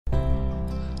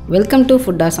Welcome to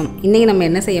food awesome. இன்றைக்கி நம்ம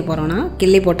என்ன செய்ய போகிறோம்னா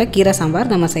கிள்ளி போட்ட கீரை சாம்பார்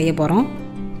நம்ம செய்ய போகிறோம்.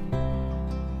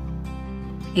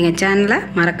 எங்கள் சேனலை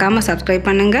மறக்காமல் சப்ஸ்கிரைப்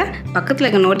பண்ணுங்கள். பக்கத்தில்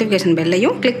இருக்க நோட்டிஃபிகேஷன்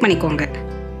பெல்லையும் கிளிக் பண்ணிக்கோங்க.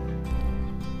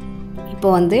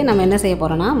 இப்போ நம்ம என்ன செய்ய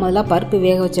போகிறோன்னா முதல்ல பருப்பு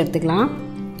வேக வச்சு எடுத்துக்கலாம்.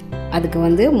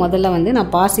 அதுக்கு முதல்ல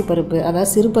நான் பாசி பருப்பு,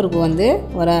 அதாவது சிறு பருப்பு ஒரு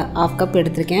 1/2 கப்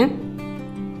எடுத்திருக்கேன்.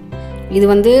 இது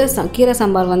கீரை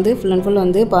சாம்பார் ஃபுல் அண்ட் ஃபுல்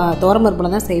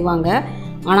துவரம்பருப்பில் தான் செய்வாங்க.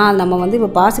 ஆனால் நம்ம இப்போ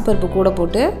பாசிப்பருப்பு கூட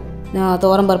போட்டு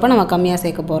துவரம்பருப்பை நம்ம கம்மியாக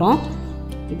சேர்க்க போகிறோம்.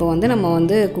 இப்போ நம்ம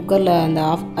குக்கரில் அந்த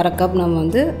 1/2 கப்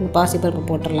நம்ம பாசிப்பருப்பு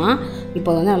போட்டுடலாம்.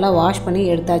 இப்போ நல்லா வாஷ் பண்ணி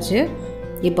எடுத்தாச்சு.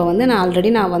 இப்போ நான்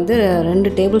ஆல்ரெடி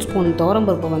 2 டேபிள் ஸ்பூன்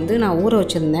துவரம்பருப்பை நான் ஊற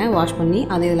வச்சுருந்தேன் வாஷ் பண்ணி.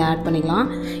 அதை இதில் ஆட் பண்ணிக்கலாம்.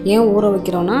 ஏன் ஊற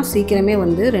வைக்கிறோன்னா சீக்கிரமே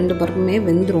 2 பருப்புமே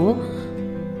வெந்துடும்.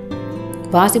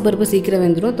 பாசிப்பருப்பு சீக்கிரம்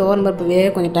வெந்துடும், துவரம்பருப்பு வேக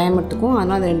கொஞ்சம் டைம் எடுத்துக்கும்.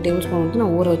 அதனால் அந்த 2 டேபிள் ஸ்பூன்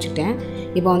நான் ஊற வச்சுட்டேன்.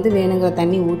 இப்போ வேணுங்கிற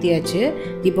தண்ணி ஊற்றியாச்சு.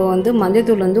 இப்போ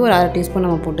மஞ்சள்தூள் ஒரு 1/2 டீஸ்பூன்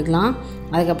நம்ம போட்டுக்கலாம்.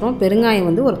 அதுக்கப்புறம் பெருங்காயம்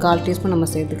ஒரு 1/4 டீஸ்பூன் நம்ம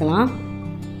சேர்த்துக்கலாம்.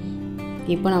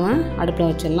 இப்போ நம்ம அடுப்பில்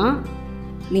வச்சிடலாம்.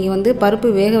 நீங்கள் பருப்பு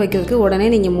வேக வைக்கிறதுக்கு உடனே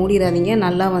நீங்கள் மூடிடாதீங்க.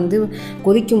 நல்லா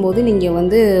கொதிக்கும்போது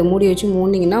நீங்கள் மூடி வச்சு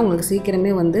மூடினீங்கன்னா உங்களுக்கு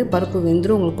சீக்கிரமே பருப்பு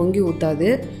வெந்துடும், உங்களுக்கு பொங்கி ஊற்றாது.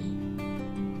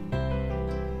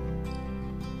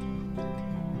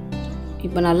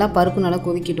 இப்போ நல்லா பருப்பு நல்லா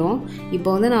கொதிக்கிட்டோம்.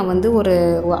 இப்போ நான் ஒரு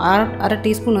 1/2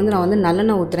 டீஸ்பூன் நான்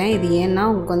நல்லெண்ணெய் ஊற்றுறேன். இது ஏன்னா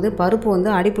உங்களுக்கு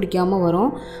பருப்பு அடி பிடிக்காமல் வரும்.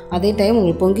 அதே டைம்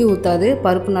உங்களுக்கு பொங்கி ஊற்றாது.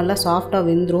 பருப்பு நல்லா சாஃப்டாக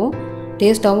வெந்துடும்,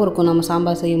 டேஸ்ட்டாகவும் இருக்கும் நம்ம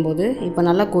சாம்பார் செய்யும்போது. இப்போ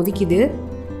நல்லா கொதிக்குது.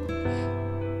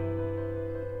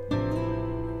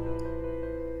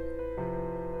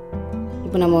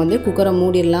 இப்போ நம்ம குக்கரை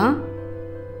மூடிடலாம்.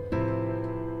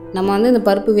 நம்ம இந்த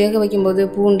பருப்பு வேக வைக்கும்போது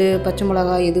பூண்டு, பச்சை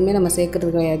மிளகாய் எதுவுமே நம்ம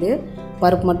சேர்க்கறது கிடையாது.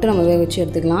 பருப்பு மட்டும் நம்ம வேக வச்சு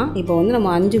எடுத்துக்கலாம். இப்போ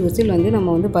நம்ம 5 விசில்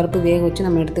நம்ம பருப்பு வேக வச்சு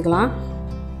நம்ம எடுத்துக்கலாம்.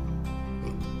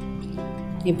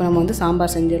 இப்போ நம்ம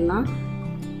சாம்பார் செஞ்சிடலாம்.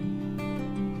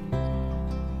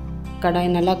 கடாய்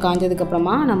நல்லா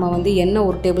காஞ்சதுக்கப்புறமா நம்ம எண்ணெய்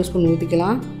 1 டேபிள் ஸ்பூன்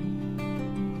ஊற்றிக்கலாம்.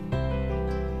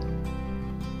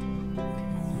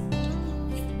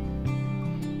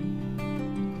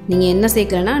 நீங்கள் எண்ணெய்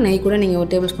சேர்க்கலைன்னா நெய் கூட நீங்கள்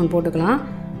 1 டேபிள் ஸ்பூன் போட்டுக்கலாம்.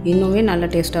 இன்னுமே நல்லா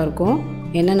டேஸ்ட்டாக இருக்கும்.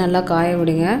 எண்ணெய் நல்லா காய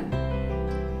விடுங்க.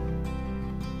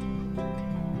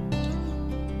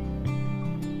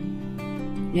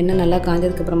 எண்ணெய் நல்லா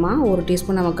காஞ்சதுக்கப்புறமா 1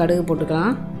 டீஸ்பூன் நம்ம கடுகு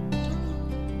போட்டுக்கலாம்.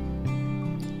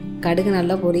 கடுகு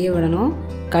நல்லா பொரிய விடணும்.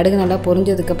 கடுகு நல்லா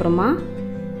பொரிஞ்சதுக்கப்புறமா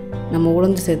நம்ம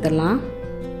உளுந்து சேர்த்துடலாம்.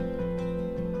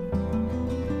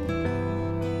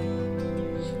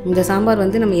 இந்த சாம்பார்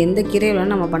நம்ம எந்த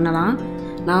கீரையிலும் நம்ம பண்ணலாம்.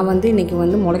 நான் இன்றைக்கி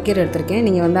முளைக்கீரை எடுத்திருக்கேன்.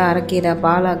 நீங்கள் அரைக்கீரை,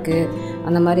 பாலாக்கு,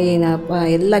 அந்த மாதிரி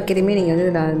எல்லா கீரையுமே நீங்கள்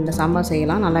இந்த சாம்பார்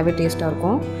செய்யலாம். நல்லாவே டேஸ்ட்டாக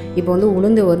இருக்கும். இப்போ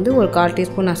உளுந்து ஒரு 1/4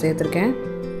 டீஸ்பூன் நான் சேர்த்துருக்கேன்.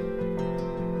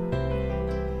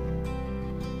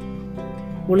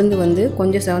 உளுந்து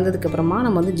கொஞ்சம் செவந்ததுக்கப்புறமா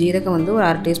நம்ம ஜீரகம் ஒரு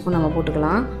 1/2 டீஸ்பூன் நம்ம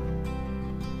போட்டுக்கலாம்.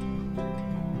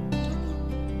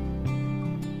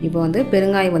 இப்போ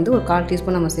பெருங்காயம் ஒரு 1/4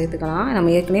 டீஸ்பூன் நம்ம சேர்த்துக்கலாம்.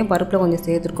 நம்ம ஏற்கனவே பருப்பில் கொஞ்சம்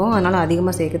சேர்த்துருக்கோம், அதனால்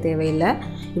அதிகமாக சேர்க்க தேவையில்லை.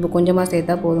 இப்போ கொஞ்சமாக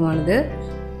சேர்த்தா போதுமானது.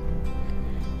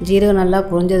 ஜீரகம் நல்லா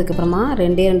பொரிஞ்சதுக்கப்புறமா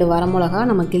 2 வரமிளகா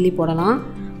நம்ம கிள்ளி போடலாம்.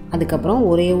 அதுக்கப்புறம்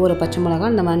ஒரே ஒரு பச்சை மிளகா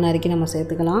இந்த மாதிரி நறுக்கி நம்ம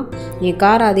சேர்த்துக்கலாம். நீங்கள்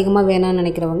காரம் அதிகமாக வேணாம்னு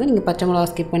நினைக்கிறவங்க நீங்கள் பச்சை மிளகா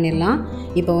ஸ்கிப் பண்ணிடலாம்.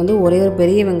 இப்போ ஒரே ஒரு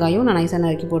பெரிய வெங்காயம் நான் நைஸாக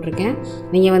நறுக்கி போட்டிருக்கேன்.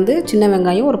 நீங்கள் சின்ன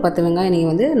வெங்காயம் ஒரு 10 வெங்காயம்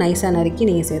நீங்கள் நைஸாக நறுக்கி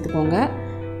நீங்கள் சேர்த்துக்கோங்க.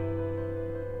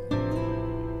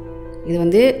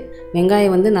 இது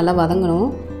வெங்காயம் நல்லா வதங்கணும்.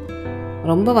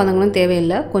 ரொம்ப வதங்கணும்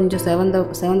தேவையில்லை. கொஞ்சம்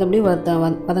செவந்தபடி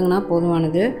வதங்கினா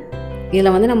போதுமானது.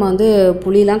 இதில் நம்ம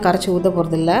புளியெலாம் கரைச்சி ஊற்ற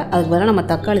போகிறதில்ல. அதுக்கு பதிலாக நம்ம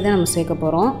தக்காளி தான் நம்ம சேர்க்க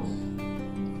போகிறோம்.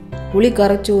 புளி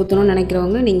கரைச்சி ஊற்றணும்னு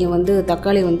நினைக்கிறவங்க நீங்கள்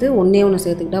தக்காளி 1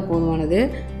 சேர்த்துக்கிட்டால் போதுமானது.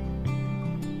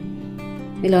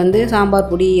 இதில் சாம்பார்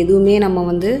பொடி எதுவுமே நம்ம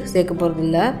சேர்க்க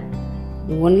போகிறதில்ல.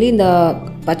 ஒன்லி இந்த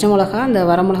பச்சை மிளகா, இந்த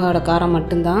வரமிளகாவோட காரம்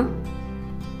மட்டும்தான்.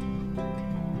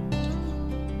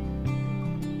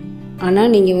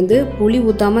 ஆனால் நீங்கள் புளி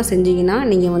ஊற்றாமல் செஞ்சிங்கன்னா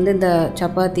நீங்கள் இந்த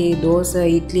சப்பாத்தி, தோசை,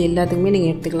 இட்லி எல்லாத்துக்குமே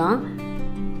நீங்கள் எடுத்துக்கலாம்.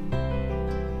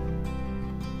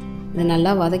 இதை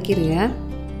நல்லா வதக்கிடுங்க.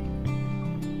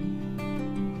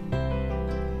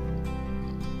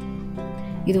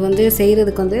 இது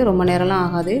செய்கிறதுக்கு ரொம்ப நேரம்லாம்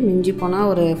ஆகாது. மிஞ்சி போனால்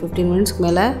ஒரு 15 மினிட்ஸ்க்கு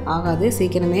மேலே ஆகாது.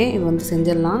 சீக்கிரமே இது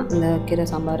செஞ்சிடலாம் இந்த கீரை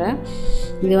சாம்பாரை.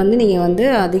 இது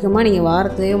நீங்கள் அதிகமாக நீங்கள்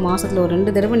வாரத்துலேயோ மாதத்தில் ஒரு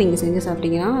 2 தடவை நீங்கள் செஞ்சு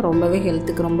சாப்பிட்டீங்கன்னா ரொம்பவே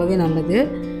ஹெல்த்துக்கு ரொம்பவே நல்லது.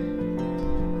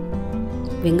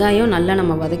 வெங்காயம் நல்லா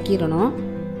நம்ம வதக்கிடணும்.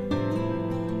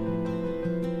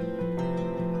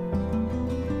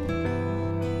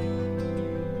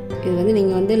 இது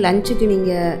நீங்கள் லஞ்சுக்கு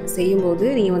நீங்கள் செய்யும்போது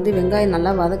நீங்கள் வெங்காயம்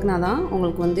நல்லா வதக்கினா தான்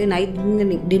உங்களுக்கு நைட்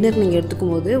டின்னர் நீங்கள்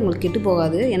எடுத்துக்கும்போது உங்களுக்கு கெட்டு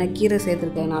போகாது. ஏன்னா கீரை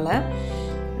சேர்த்துருக்கறதுனால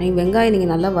நீங்கள் வெங்காயம்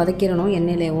நீங்கள் நல்லா வதக்கிடணும்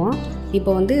எண்ணெயிலேயும்.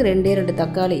 இப்போ வந்து 2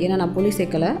 தக்காளி, ஏன்னா நான் புளி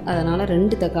சேர்க்கலை, அதனால்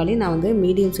 2 தக்காளி நான் வந்து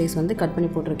மீடியம் சைஸ் வந்து கட் பண்ணி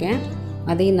போட்டிருக்கேன்.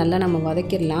 அதையும் நல்லா நம்ம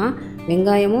வதக்கிடலாம்.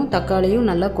 வெங்காயமும் தக்காளியும்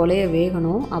நல்லா கொலைய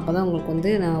வேகணும். அப்போ தான் உங்களுக்கு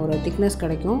வந்து நான் ஒரு திக்னஸ்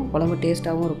கிடைக்கும், குழம்பு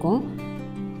டேஸ்ட்டாகவும் இருக்கும்.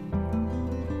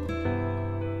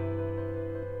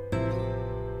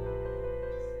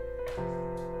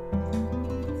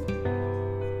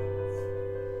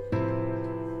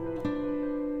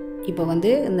 இப்போ வந்து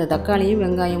இந்த தக்காளியும்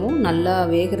வெங்காயமும் நல்லா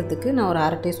வேகிறதுக்கு நான் ஒரு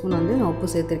 1/2 டீஸ்பூன் வந்து நான் உப்பு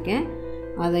சேர்த்துருக்கேன்.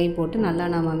 அதையும் போட்டு நல்லா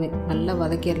நம்ம நல்லா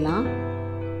வதக்கிடலாம்.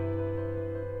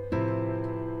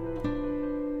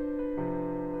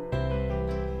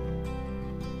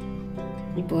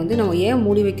 இப்போ வந்து நம்ம ஏன்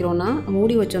மூடி வைக்கிறோன்னா,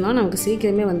 மூடி வச்சோன்னா நமக்கு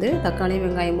சீக்கிரமே வந்து தக்காளியும்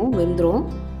வெங்காயமும் வெந்துடும்.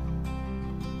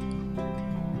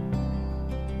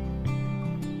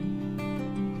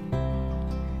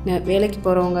 வேலைக்கு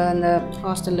போகிறவங்க, அந்த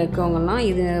ஹாஸ்டலில் இருக்கவங்கலாம்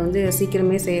இது வந்து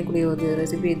சீக்கிரமே செய்யக்கூடிய ஒரு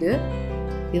ரெசிபி.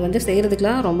 இது வந்து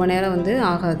செய்கிறதுக்கெலாம் ரொம்ப நேரம் வந்து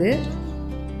ஆகாது.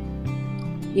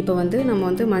 இப்போ வந்து நம்ம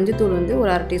வந்து மஞ்சத்தூள் வந்து ஒரு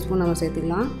 1/2 டீஸ்பூன் நம்ம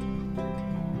சேர்த்துக்கலாம்.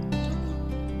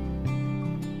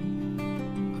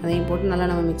 அதையும் போட்டு நல்லா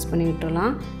நம்ம மிக்ஸ் பண்ணி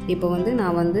விட்டுறலாம். இப்போ வந்து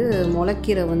நான் வந்து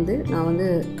முளைக்கீரை வந்து நான் வந்து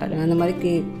அந்த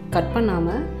மாதிரி கட்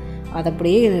பண்ணாமல் அதை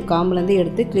அப்படியே காம்புலேருந்து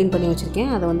எடுத்து க்ளீன் பண்ணி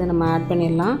வச்சுருக்கேன். அதை வந்து நம்ம ஆட்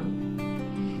பண்ணிடலாம்.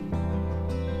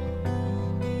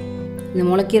 இந்த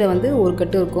முளைக்கீரை வந்து ஒரு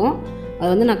கட்டு இருக்கும், அதை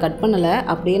வந்து நான் கட் பண்ணலை,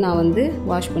 அப்படியே நான் வந்து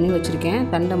வாஷ் பண்ணி வச்சுருக்கேன்.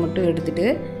 தண்டை மட்டும் எடுத்துகிட்டு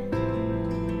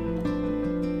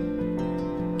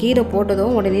கீரை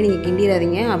போட்டதும் உடனே நீங்கள்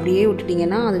கிண்டிடாதீங்க. அப்படியே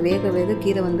விட்டுட்டிங்கன்னா அது வேக வேக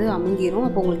கீரை வந்து அமுங்கிடும்.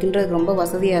 அப்போ உங்களுக்கு கிண்டுறதுக்கு ரொம்ப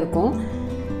வசதியாக இருக்கும்.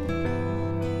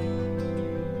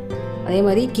 அதே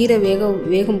மாதிரி கீரை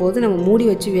வேகும்போது நம்ம மூடி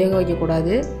வச்சு வேக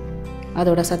வைக்கக்கூடாது,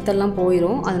 அதோட சத்தெல்லாம்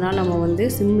போயிடும். அதனால் நம்ம வந்து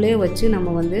சிம்லேயே வச்சு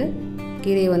நம்ம வந்து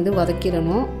கீரையை வந்து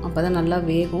வதக்கிடணும். அப்போ தான் நல்லா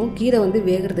வேகும். கீரை வந்து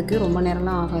வேகிறதுக்கு ரொம்ப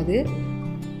நேரம்லாம் ஆகாது.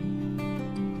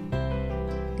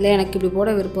 இல்லை எனக்கு இப்படி போட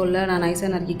விருப்பம் இல்லை, நான்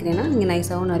நைஸாக நறுக்கிக்கிறேன்னா நீங்கள்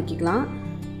நைஸாகவும் நறுக்கிக்கலாம்,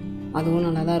 அதுவும்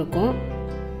நல்லா தான் இருக்கும்.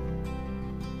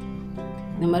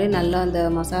 இந்த மாதிரி நல்லா அந்த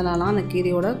மசாலாலாம் அந்த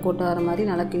கீரையோட கொட்டு வர மாதிரி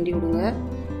நல்லா கிண்டி விடுங்க.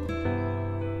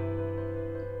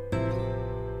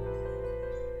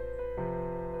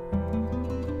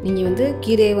 நீங்கள் வந்து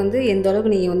கீரையை வந்து எந்த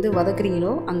அளவுக்கு நீங்கள் வந்து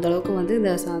வதக்குறீங்களோ அந்த அளவுக்கு வந்து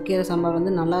இந்த கீரை சாம்பார்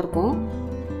வந்து நல்லாயிருக்கும்.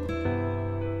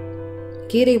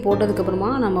 கீரையை போட்டதுக்கப்புறமா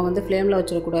நம்ம வந்து ஃப்ளேமில்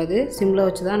வச்சிடக்கூடாது, சிம்மில்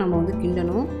வச்சு தான் நம்ம வந்து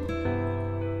கிண்டணும்.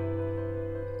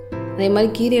 அதே மாதிரி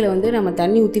கீரையில் வந்து நம்ம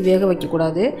தண்ணி ஊற்றி வேக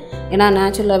வைக்கக்கூடாது, ஏன்னா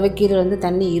நேச்சுரலாகவே கீரையில் வந்து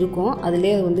தண்ணி இருக்கும்,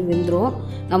 அதிலே அது வந்து வெந்துடும்.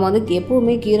 நம்ம வந்து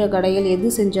எப்போவுமே கீரை கடைகள் எது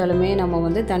செஞ்சாலுமே நம்ம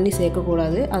வந்து தண்ணி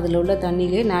சேர்க்கக்கூடாது. அதில் உள்ள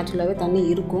தண்ணியிலே நேச்சுரலாகவே தண்ணி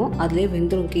இருக்கும், அதிலே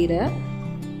வெந்துடும் கீரை.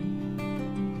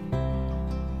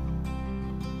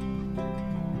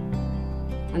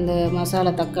 அந்த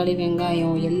மசாலா, தக்காளி,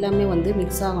 வெங்காயம் எல்லாமே வந்து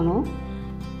மிக்ஸ் ஆகணும்.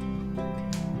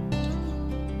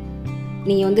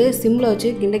 நீங்கள் வந்து சிம்மில் வச்சு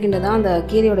கிண்ட தான் அந்த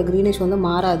கீரையோட க்ரீனிஷ் வந்து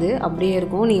மாறாது, அப்படியே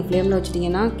இருக்கும். நீங்கள் ஃப்ளேமில்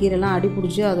வச்சிட்டிங்கன்னா கீரைலாம் அடி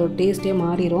பிடிச்சி அதோட டேஸ்ட்டே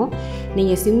மாறிடும்.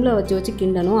 நீங்கள் சிம்மில் வச்சு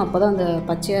கிண்டணும், அப்போ தான் அந்த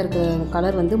பச்சையாக இருக்கிற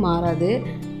கலர் வந்து மாறாது.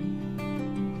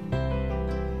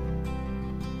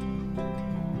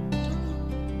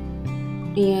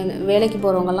 நீங்கள் வேலைக்கு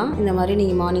போகிறவங்கலாம் இந்த மாதிரி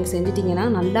நீங்கள் மார்னிங் செஞ்சிட்டிங்கன்னா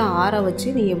நல்லா ஆற வச்சு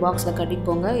நீங்கள் பாக்ஸில் கட்டிட்டு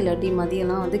போங்க. இல்லாட்டி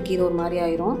மதியம்லாம் வந்து கீரை ஒரு மாதிரி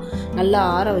ஆயிரும். நல்லா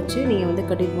ஆற வச்சு நீங்கள் வந்து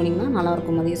கட்டிட்டு போனீங்கன்னா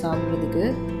நல்லாயிருக்கும் மதியம் சாப்பிட்றதுக்கு.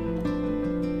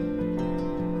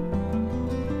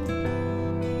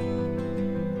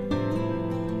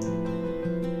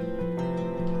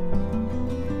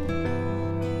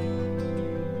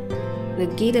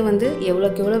 இந்த கீரை வந்து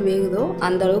எவ்வளோக்கு எவ்வளோ வேகுதோ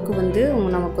அந்த அளவுக்கு வந்து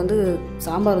நமக்கு வந்து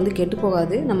சாம்பார் வந்து கெட்டு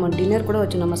போகாது. நம்ம டின்னர் கூட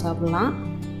வச்சு நம்ம சாப்பிட்லாம்.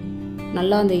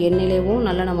 நல்லா அந்த எண்ணெயிலேயும்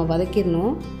நல்லா நம்ம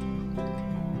வதக்கிடணும்.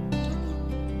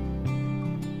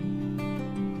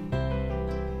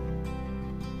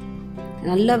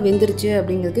 நல்லா வெந்துருச்சு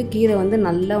அப்படிங்கிறதுக்கு கீரை வந்து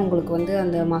நல்லா உங்களுக்கு வந்து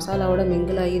அந்த மசாலாவோட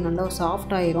மிங்கிளாகி நல்லா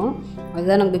சாஃப்ட் ஆயிரும்.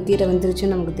 அதுதான் நமக்கு கீரை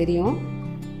வெந்துருச்சுன்னு நமக்கு தெரியும்.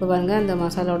 இப்போ பாருங்கள், அந்த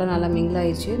மசாலாவோட நல்லா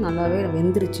மிங்கிளாகிடுச்சு, நல்லாவே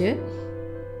வெந்துருச்சு.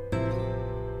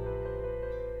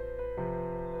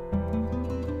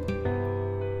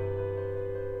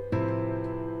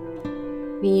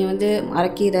 நீங்கள் வந்து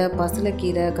அரைக்கீரை,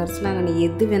 பசலைக்கீரை, கரிசலாங்கண்ணி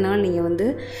எது வேணாலும் நீங்கள் வந்து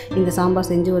இந்த சாம்பார்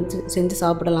செஞ்சு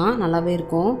சாப்பிடலாம், நல்லாவே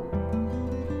இருக்கும்.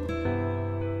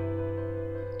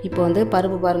 இப்போ வந்து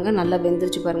பருப்பு பாருங்கள் நல்லா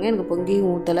வெந்துருச்சு பாருங்கள். எனக்கு பொங்கியும்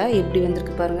ஊற்றலை, எப்படி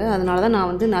வெந்திருக்கு பாருங்கள். அதனால தான்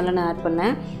நான் வந்து நல்லெண்ணெய் ஆட்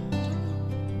பண்ணேன்.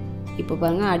 இப்போ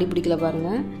பாருங்கள் அடி பிடிக்கல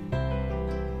பாருங்கள்.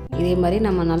 இதே மாதிரி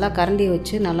நம்ம நல்லா கரண்டியை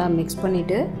வச்சு நல்லா மிக்ஸ்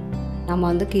பண்ணிவிட்டு நம்ம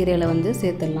வந்து கீரையில் வந்து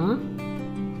சேர்த்துடலாம்.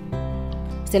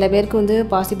 சில பேருக்கு வந்து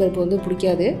பாசிப்பருப்பு வந்து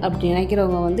பிடிக்காது, அப்படி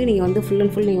நினைக்கிறவங்க வந்து நீங்கள் வந்து ஃபுல்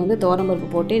அண்ட் ஃபுல் நீங்கள் வந்து துவரம்பருப்பு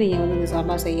போட்டு நீங்கள் வந்து இந்த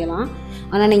சாம்பார் செய்யலாம்.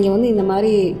 ஆனால் நீங்கள் வந்து இந்த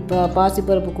மாதிரி இப்போ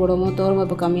பாசிப்பருப்பு கூடமோ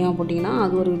துவரம்பருப்பு கம்மியாக போட்டிங்கன்னா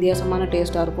அது ஒரு வித்தியாசமான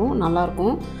டேஸ்ட்டாக இருக்கும்,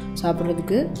 நல்லாயிருக்கும்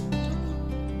சாப்பிட்றதுக்கு.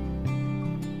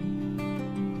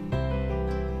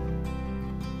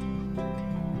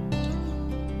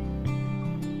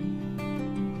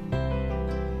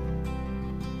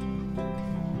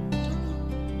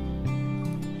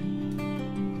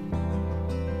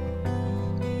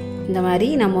 இந்த மாதிரி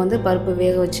நம்ம வந்து பருப்பு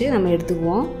வேக வச்சு நம்ம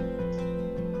எடுத்துக்குவோம்.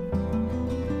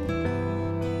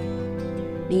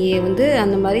 நீங்கள் வந்து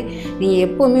அந்த மாதிரி நீங்கள்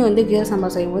எப்போவுமே வந்து கீரை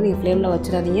சாம்பார் செய்யும்போது நீங்கள் ஃப்ளேமில்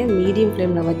வச்சிடாதீங்க. மீடியம்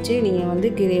ஃப்ளேமில் வச்சு நீங்கள் வந்து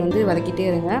கீரையை வந்து வதக்கிட்டே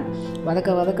இருங்க.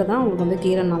 வதக்க தான் உங்களுக்கு வந்து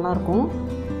கீரை நல்லாயிருக்கும்.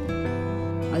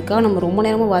 அதுக்காக நம்ம ரொம்ப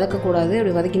நேரமும் வதக்கக்கூடாது.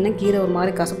 அப்படி வதக்கினா கீரை ஒரு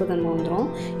மாதிரி கசப்பு தன்மை வந்துடும்.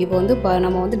 இப்போ வந்து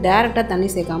நம்ம வந்து டேரெக்டாக தண்ணி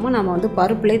சேர்க்காமல் நம்ம வந்து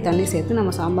பருப்புலேயே தண்ணி சேர்த்து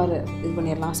நம்ம சாம்பார் இது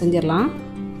பண்ணிடலாம், செஞ்சிடலாம்.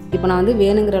 இப்போ நான் வந்து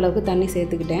வேணுங்கிற அளவுக்கு தண்ணி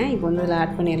சேர்த்துக்கிட்டேன். இப்போ வந்து அதில்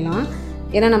ஆட் பண்ணிடலாம்.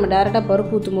 ஏன்னா நம்ம டேரெக்டாக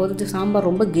பருப்பு ஊற்றும் போது சாம்பார்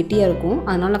ரொம்ப கெட்டியாக இருக்கும்.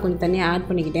 அதனால் நான் கொஞ்சம் தண்ணியை ஆட்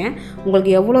பண்ணிக்கிட்டேன்.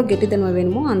 உங்களுக்கு எவ்வளோ கெட்டித்தன்மை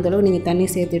வேணுமோ அந்தளவு நீங்கள் தண்ணி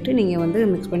சேர்த்துட்டு நீங்கள் வந்து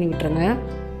மிக்ஸ் பண்ணி விட்டுருங்க.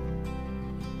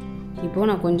 இப்போது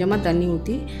நான் கொஞ்சமாக தண்ணி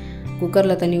ஊற்றி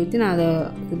குக்கரில் தண்ணி ஊற்றி நான் அதை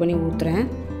இது பண்ணி ஊற்றுறேன்.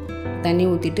 தண்ணி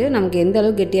ஊற்றிட்டு நமக்கு எந்த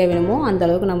அளவுக்கு கெட்டியாக வேணுமோ அந்த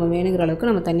அளவுக்கு நம்ம வேணுங்கிற அளவுக்கு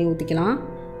நம்ம தண்ணி ஊற்றிக்கலாம்.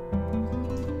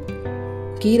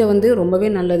 கீரை வந்து ரொம்பவே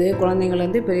நல்லது.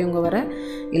 குழந்தைங்கள்லேருந்து பெரியவங்க வர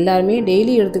எல்லாருமே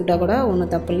டெய்லி எடுத்துக்கிட்டால் கூட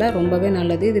ஒன்றும் தப்பு இல்லை, ரொம்பவே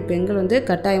நல்லது. இது பெண்கள் வந்து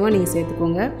கட்டாயமாக நீங்கள்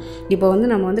சேர்த்துக்கோங்க. இப்போ வந்து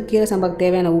நம்ம வந்து கீரை சாம்பாருக்கு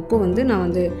தேவையான உப்பு வந்து நான்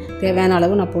வந்து தேவையான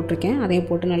அளவு நான் போட்டிருக்கேன். அதையும்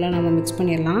போட்டு நல்லா நம்ம மிக்ஸ்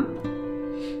பண்ணிடலாம்.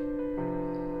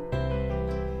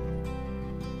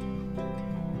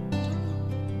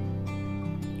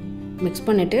 மிக்ஸ்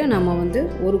பண்ணிவிட்டு நம்ம வந்து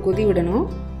ஒரு கொதி விடணும்.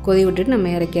 கொதி விட்டுட்டு நம்ம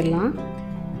இறக்கிடலாம்.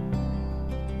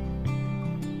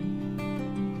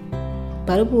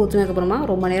 பருப்பு ஊற்றினதுக்கப்புறமா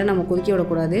ரொம்ப நேரம் நம்ம கொதிக்க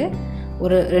விடக்கூடாது.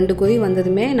 ஒரு 2 கொதி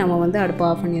வந்ததுமே நம்ம வந்து அடுப்பை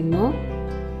ஆஃப் பண்ணிடணும்.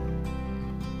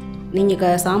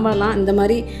 நீங்கள் சாம்பார்லாம் இந்த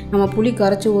மாதிரி நம்ம புளி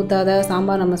கரைச்சி ஊற்றாத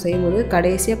சாம்பார் நம்ம செய்யும்போது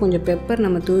கடைசியாக கொஞ்சம் பெப்பர்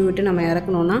நம்ம தூவி விட்டு நம்ம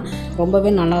இறக்கணுன்னா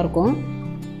ரொம்பவே நல்லாயிருக்கும்.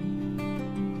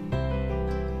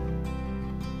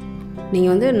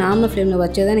 நீங்கள் வந்து நார்மல் ஃப்ளேமில்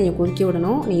வச்சே தான் நீங்கள் கொதிக்க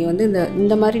விடணும். நீங்கள் வந்து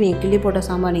இந்த மாதிரி நீங்கள் கிள்ளி போட்ட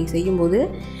சாம்பார் நீங்கள் செய்யும்போது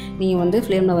நீங்கள் வந்து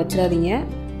ஃப்ளேமில் வச்சிடாதீங்க.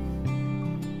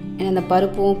 ஏன்னா இந்த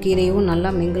பருப்பும் கீரையும் நல்லா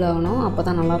மிங்கிள் ஆகணும். அப்போ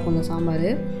தான் நல்லாயிருக்கும் இந்த சாம்பார்.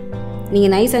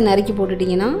 நீங்கள் நைஸாக நறுக்கி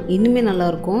போட்டுட்டிங்கன்னா இன்னுமே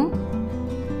நல்லாயிருக்கும்.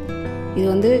 இது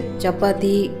வந்து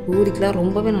சப்பாத்தி பூரிக்கெலாம்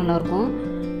ரொம்பவே நல்லாயிருக்கும்.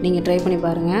 நீங்கள் ட்ரை பண்ணி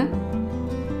பாருங்கள்.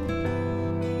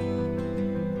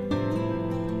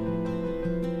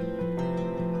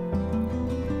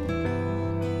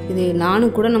 இது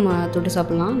நானும் கூட நம்ம தொட்டு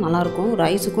சாப்பிட்லாம், நல்லாயிருக்கும்.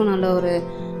 ரைஸுக்கும் நல்ல ஒரு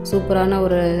சூப்பரான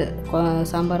ஒரு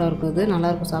சாம்பாராக இருக்கும். இது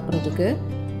நல்லாயிருக்கும் சாப்பிட்றதுக்கு.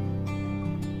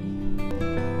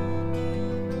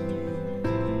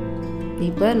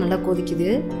 இப்போ நல்லா கொதிக்குது.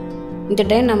 இந்த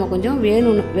டைம் நம்ம கொஞ்சம்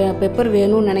பெப்பர்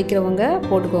வேணும்னு நினைக்கிறவங்க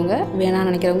போட்டுக்கோங்க, வேணான்னு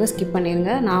நினைக்கிறவங்க ஸ்கிப்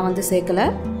பண்ணிடுங்க. நான் வந்து சேர்க்கலை,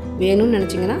 வேணும்னு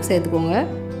நினச்சிங்கன்னா சேர்த்துக்கோங்க.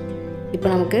 இப்போ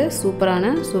நமக்கு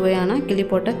சூப்பரான சுவையான கிள்ளி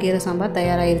போட்ட கீரை சாம்பார்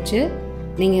தயாராகிருச்சு.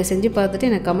 நீங்கள் செஞ்சு பார்த்துட்டு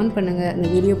எனக்கு கமெண்ட் பண்ணுங்கள். இந்த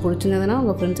வீடியோ பிடிச்சிருந்ததுன்னா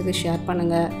உங்கள் ஃப்ரெண்ட்ஸுக்கு ஷேர்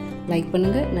பண்ணுங்கள், லைக்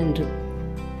பண்ணுங்கள். நன்றி.